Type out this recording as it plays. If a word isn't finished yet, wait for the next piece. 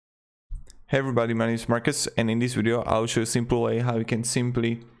Hey everybody, my name is Marcus, and in this video I'll show you a simple way how you can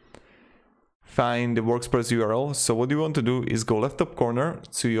simply find the Workspace URL. So what you want to do is go left top corner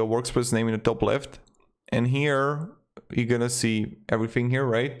to your Workspace name in the top left, and here you're gonna see everything here,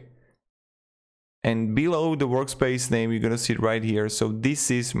 right? And below the Workspace name you're gonna see it right here. So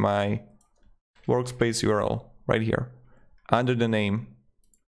this is my Workspace URL right here under the name,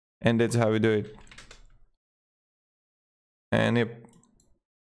 and that's how we do it. And yep,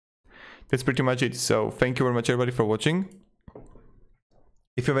 that's pretty much it. So thank you very much everybody for watching.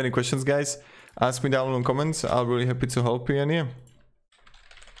 If you have any questions, guys, ask me down in the comments. I'll be really happy to help you. And yeah,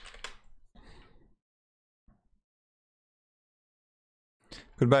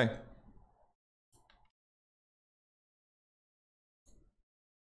 goodbye.